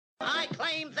I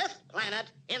claim this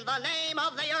planet in the name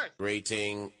of the Earth.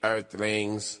 Greeting,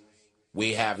 Earthlings.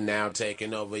 We have now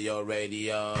taken over your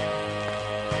radio. If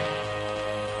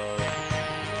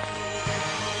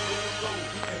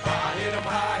I hit 'em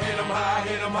high, hit 'em high,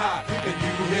 hit 'em high. And you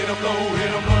hit 'em low,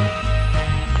 hit 'em low.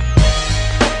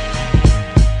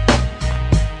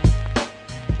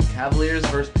 Cavaliers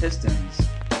versus Pistons.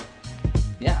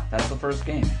 Yeah, that's the first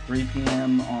game. 3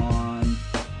 p.m. on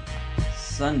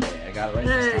Sunday. I got it right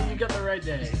this time. You got the right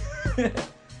day.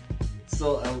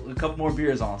 Still a couple more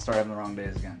beers on. I'll start having the wrong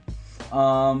days again.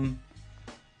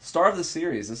 Star of the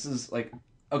series. This is like,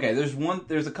 okay,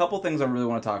 there's a couple things I really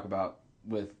want to talk about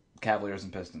with Cavaliers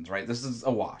and Pistons, right? This is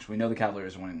a wash. We know the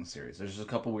Cavaliers are winning the series. There's just a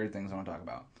couple weird things I want to talk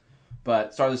about.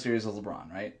 But star of the series is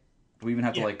LeBron, right? Do we even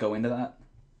have to go into that?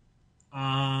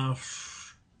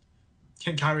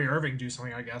 Can Kyrie Irving do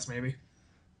something, I guess, maybe?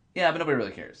 Yeah, but nobody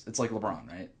really cares. It's like LeBron,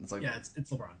 right? It's like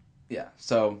it's LeBron. Yeah.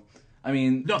 So, I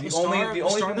mean, no, the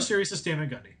star of the series is Stan Van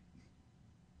Gundy.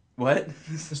 What?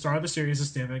 The star of the series is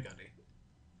Stan Van Gundy.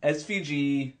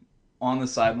 SVG on the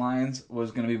sidelines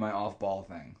was going to be my off-ball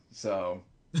thing. So,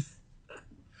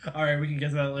 all right, we can get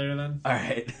to that later then. All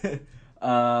right.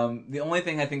 The only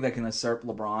thing I think that can usurp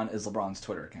LeBron is LeBron's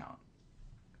Twitter account.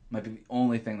 Might be the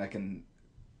only thing that can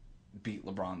beat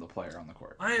LeBron, the player, on the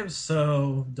court. I am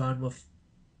so done with,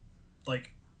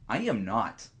 I am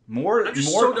not. More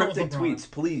cryptic tweets,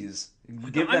 please.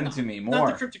 Give them to me. More. Not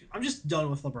the cryptic. I'm just done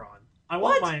with LeBron. I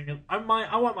want Miami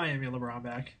LeBron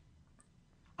back.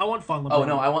 I want fun LeBron. Oh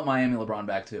no, I want Miami LeBron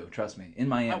back too. Trust me. In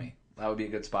Miami, that would be a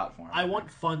good spot for him. I want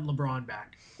fun LeBron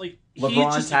back. Like LeBron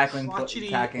he's just tackling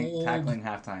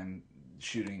halftime,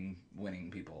 shooting,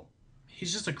 winning people.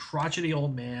 He's just a crotchety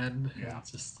old man. Yeah.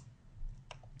 It's just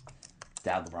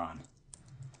Dad LeBron.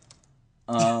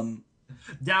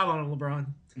 Down on him, LeBron.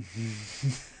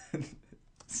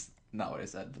 Not what I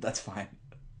said, but that's fine.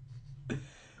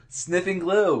 Sniffing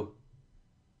glue.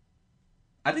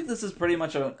 I think this is pretty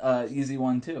much a easy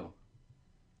one too.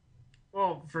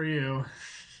 Well, for you.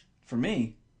 For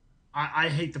me. I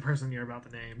hate the person you're about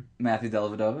to name. Matthew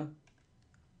Dellavedova.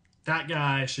 That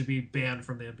guy should be banned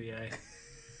from the NBA.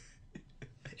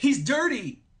 He's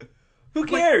dirty. Who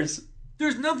cares?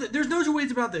 There's no two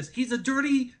ways about this. He's a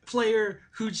dirty player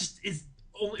who just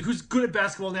who's good at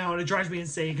basketball now, and it drives me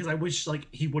insane because I wish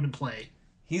he wouldn't play.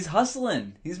 He's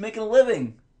hustling. He's making a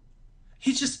living.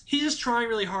 He's just trying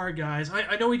really hard, guys.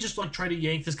 I know he just tried to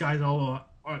yank this guy's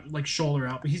shoulder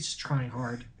out, but he's just trying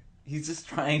hard. He's just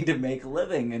trying to make a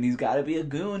living, and he's got to be a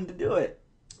goon to do it.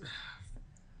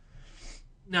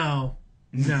 No.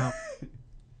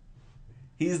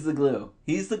 He's the glue.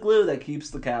 He's the glue that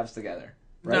keeps the Cavs together.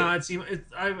 Right? No,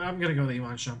 I'm gonna go with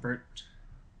Iman Shumpert.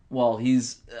 Well,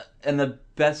 he's in the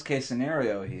best case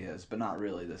scenario he is, but not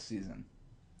really this season.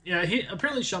 Yeah,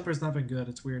 apparently Shumpert's not been good.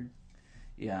 It's weird.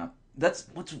 Yeah, that's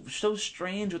what's so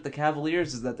strange with the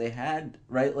Cavaliers is that they had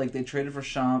they traded for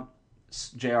Shump,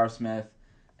 J.R. Smith,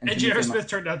 and J.R. Smith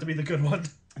turned out to be the good one.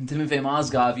 And Timofey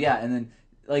Mozgov, yeah, and then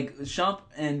Shump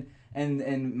and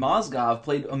Mozgov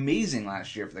played amazing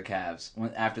last year for the Cavs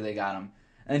after they got him.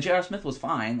 And J.R. Smith was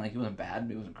fine. He wasn't bad,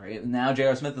 but he wasn't great. And now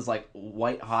J.R. Smith is,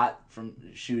 white hot from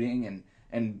shooting,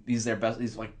 and he's their best.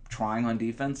 He's, trying on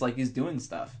defense. He's doing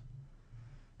stuff.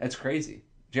 It's crazy.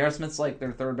 J.R. Smith's,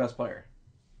 their third best player.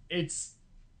 That's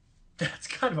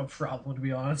kind of a problem, to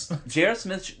be honest. J.R.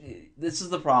 Smith, this is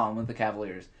the problem with the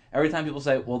Cavaliers. Every time people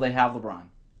say, well, they have LeBron.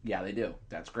 Yeah, they do.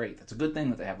 That's great. That's a good thing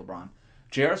that they have LeBron.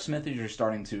 J.R. Smith is your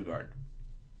starting two-guard.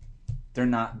 They're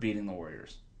not beating the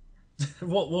Warriors.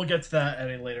 We'll get to that at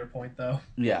a later point, though.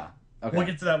 Yeah. Okay. We'll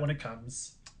get to that when it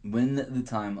comes. When the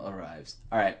time arrives.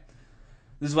 All right.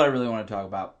 This is what I really want to talk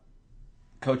about.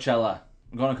 Coachella.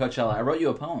 I'm going to Coachella. I wrote you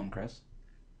a poem, Chris.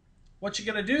 What you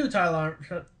gonna do, Tyler?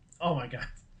 Oh, my God.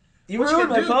 You ruined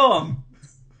my poem.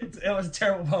 It was a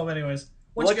terrible poem anyways.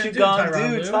 What you gonna do,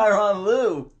 Tyron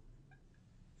Lue?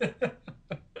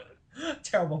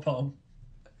 Terrible poem.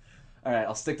 All right,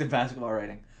 I'll stick to basketball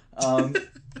writing.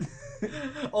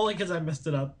 Only because I messed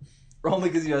it up. Only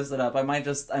because you messed it up. I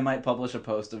might publish a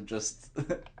post of just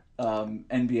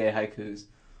NBA haikus.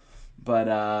 But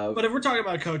if we're talking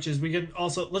about coaches, we can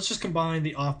also let's just combine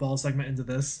the off-ball segment into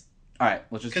this. All right,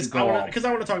 let's just because I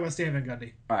want to talk about Stan Van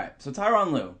Gundy. All right, so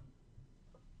Tyron Lue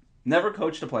never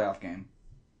coached a playoff game,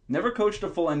 never coached a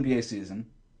full NBA season.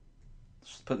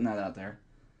 Just putting that out there.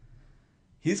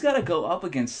 He's got to go up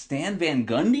against Stan Van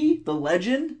Gundy, the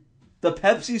legend, the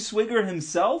Pepsi swigger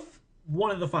himself.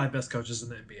 One of the 5 best coaches in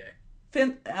the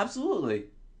NBA. Absolutely.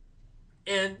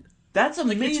 And that's a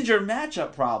major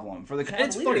matchup problem for the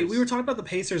Cavaliers. It's funny. We were talking about the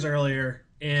Pacers earlier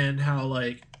and how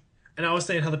and I was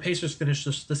saying how the Pacers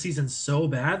finished the season so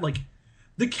bad. Like,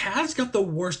 the Cavs got the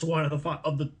worst one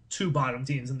of the two bottom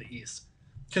teams in the East.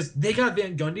 Because they got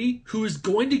Van Gundy, who is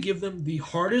going to give them the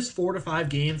hardest 4 to 5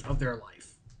 games of their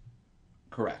life.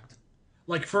 Correct.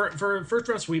 Like, for a first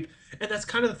round sweep. And that's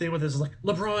kind of the thing with this, is like,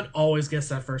 LeBron always gets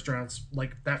that first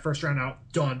round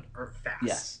out done or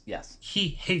fast. Yes. He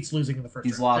hates losing in the first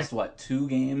round. He's lost, 2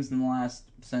 games in the last,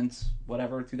 since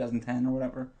whatever, 2010 or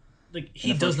whatever? Like,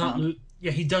 he does not lose.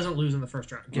 Yeah, he doesn't lose in the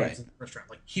first round. Right. In the first round.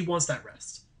 Like, he wants that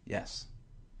rest. Yes.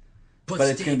 But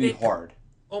it's going to be hard.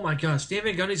 Oh my gosh, Stan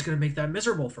Van Gundy's going to make that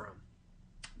miserable for him.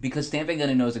 Because Stan Van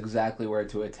Gundy knows exactly where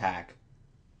to attack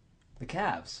the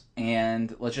Cavs.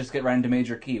 And let's just get right into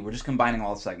Major Key. We're just combining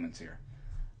all the segments here.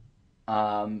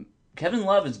 Kevin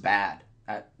Love is bad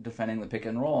at defending the pick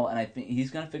and roll, and I think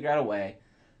he's going to figure out a way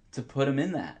to put him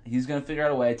in that. He's going to figure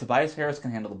out a way. Tobias Harris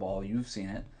can handle the ball. You've seen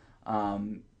it.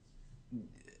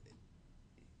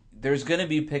 There's going to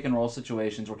be pick and roll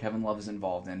situations where Kevin Love is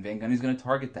involved in. Van Gundy's going to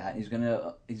target that. He's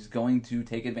going to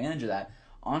take advantage of that.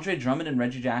 Andre Drummond and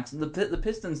Reggie Jackson, the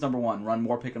Pistons, number one, run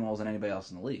more pick and rolls than anybody else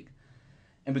in the league.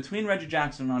 And between Reggie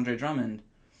Jackson and Andre Drummond,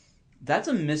 that's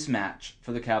a mismatch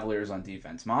for the Cavaliers on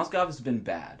defense. Mozgov has been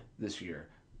bad this year.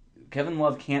 Kevin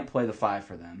Love can't play the 5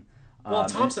 for them. Well,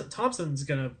 Thompson's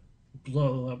going to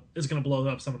blow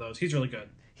up some of those. He's really good.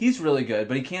 He's really good,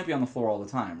 but he can't be on the floor all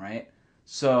the time, right?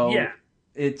 So yeah.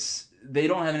 They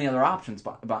don't have any other options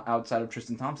outside of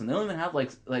Tristan Thompson. They don't even have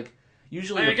like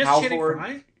usually I the power Channing forward.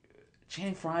 Frye?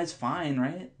 Channing Frye's fine,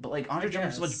 right? But like Andre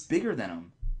Drummond's so much bigger than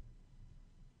him.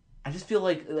 I just feel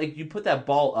like you put that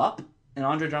ball up and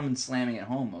Andre Drummond's slamming it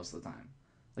home most of the time,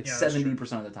 70%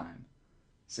 of the time,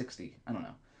 60. I don't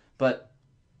know, but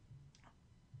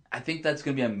I think that's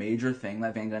going to be a major thing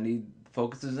that Van Gundy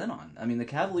focuses in on. I mean, the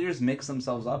Cavaliers mix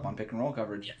themselves up on pick and roll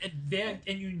coverage. Yeah,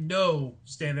 and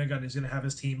Stan Van Gundy is going to have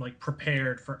his team like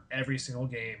prepared for every single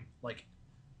game, like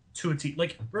to a T.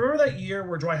 Like, remember that year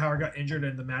where Dwight Howard got injured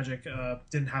and the Magic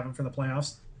didn't have him for the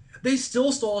playoffs? They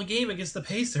still stole a game against the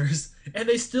Pacers, and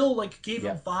they still like gave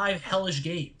him 5 hellish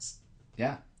games.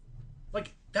 Yeah,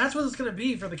 like that's what it's going to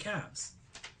be for the Cavs.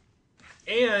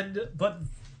 But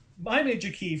my major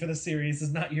key for the series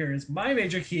is not yours. My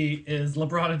major key is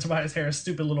LeBron and Tobias Harris'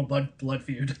 stupid little blood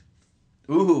feud.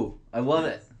 Ooh, I love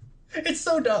it. It's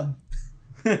so dumb.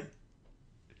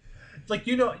 Like,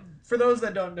 for those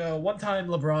that don't know, one time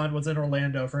LeBron was in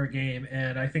Orlando for a game,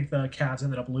 and I think the Cavs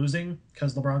ended up losing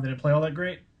because LeBron didn't play all that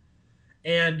great.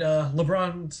 And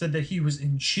LeBron said that he was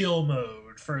in chill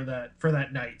mode for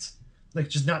that night. Like,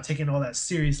 just not taking all that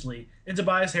seriously. And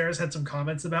Tobias Harris had some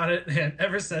comments about it, and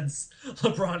ever since,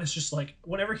 LeBron is just like,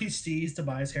 whenever he sees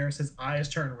Tobias Harris, his eyes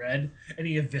turn red, and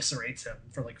he eviscerates him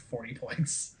for like 40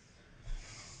 points.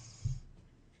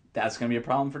 That's going to be a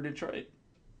problem for Detroit.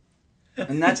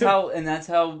 And that's how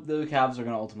the Cavs are going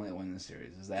to ultimately win this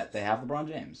series, is that they have LeBron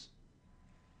James.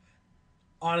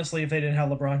 Honestly, if they didn't have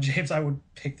LeBron James, I would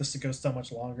pick this to go so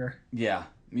much longer. Yeah,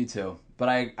 me too. But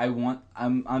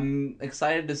I'm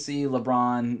excited to see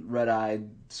LeBron red-eyed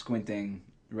squinting,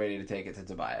 ready to take it to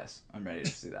Tobias. I'm ready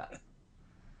to see that.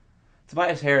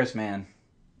 Tobias Harris, man.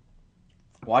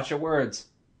 Watch your words.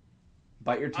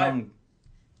 Bite your tongue.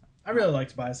 I really like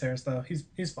Tobias Harris though.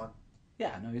 He's fun.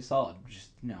 Yeah, no, he's solid. Just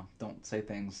don't say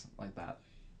things like that.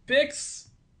 Bix.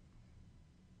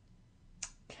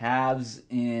 Cavs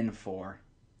in 4.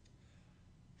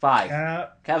 5.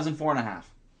 Cavs in 4.5.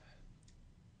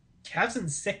 Cavs in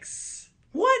 6.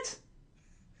 What?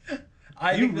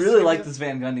 You really like this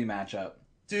Van Gundy matchup.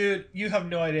 Dude, you have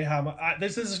no idea how much.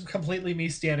 This is completely me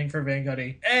standing for Van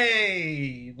Gundy.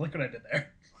 Hey! Look what I did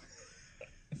there.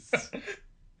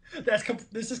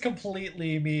 This is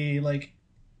completely me, like,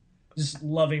 just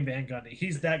loving Van Gundy.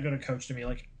 He's that good a coach to me.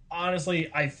 Like,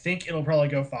 honestly, I think it'll probably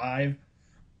go 5,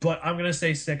 but I'm going to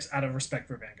say 6 out of respect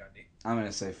for Van Gundy. I'm going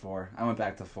to say 4. I went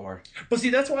back to 4. But see,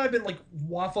 that's why I've been, like,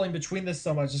 waffling between this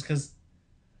so much, is because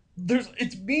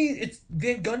it's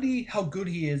Van Gundy, how good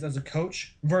he is as a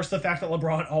coach, versus the fact that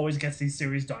LeBron always gets these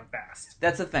series done fast.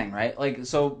 That's the thing, right? Like,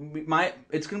 so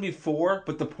it's going to be 4,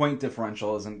 but the point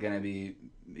differential isn't going to be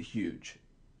huge.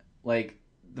 Like,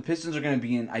 the Pistons are going to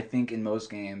be in, I think, in most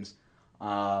games,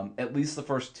 at least the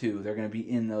first 2, they're going to be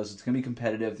in those. It's going to be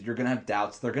competitive. You're going to have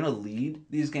doubts. They're going to lead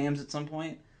these games at some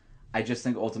point. I just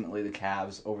think ultimately the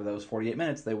Cavs, over those 48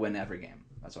 minutes, they win every game.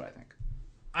 That's what I think.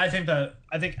 I think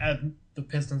the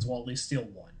Pistons will at least steal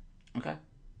 1. Okay.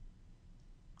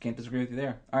 Can't disagree with you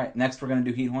there. All right, next we're going to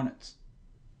do Heat Hornets.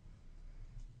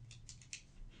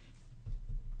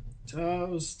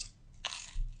 Toast.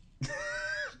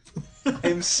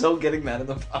 I'm so getting mad at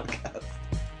the podcast.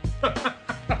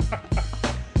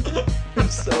 I'm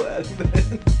so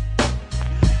adamant.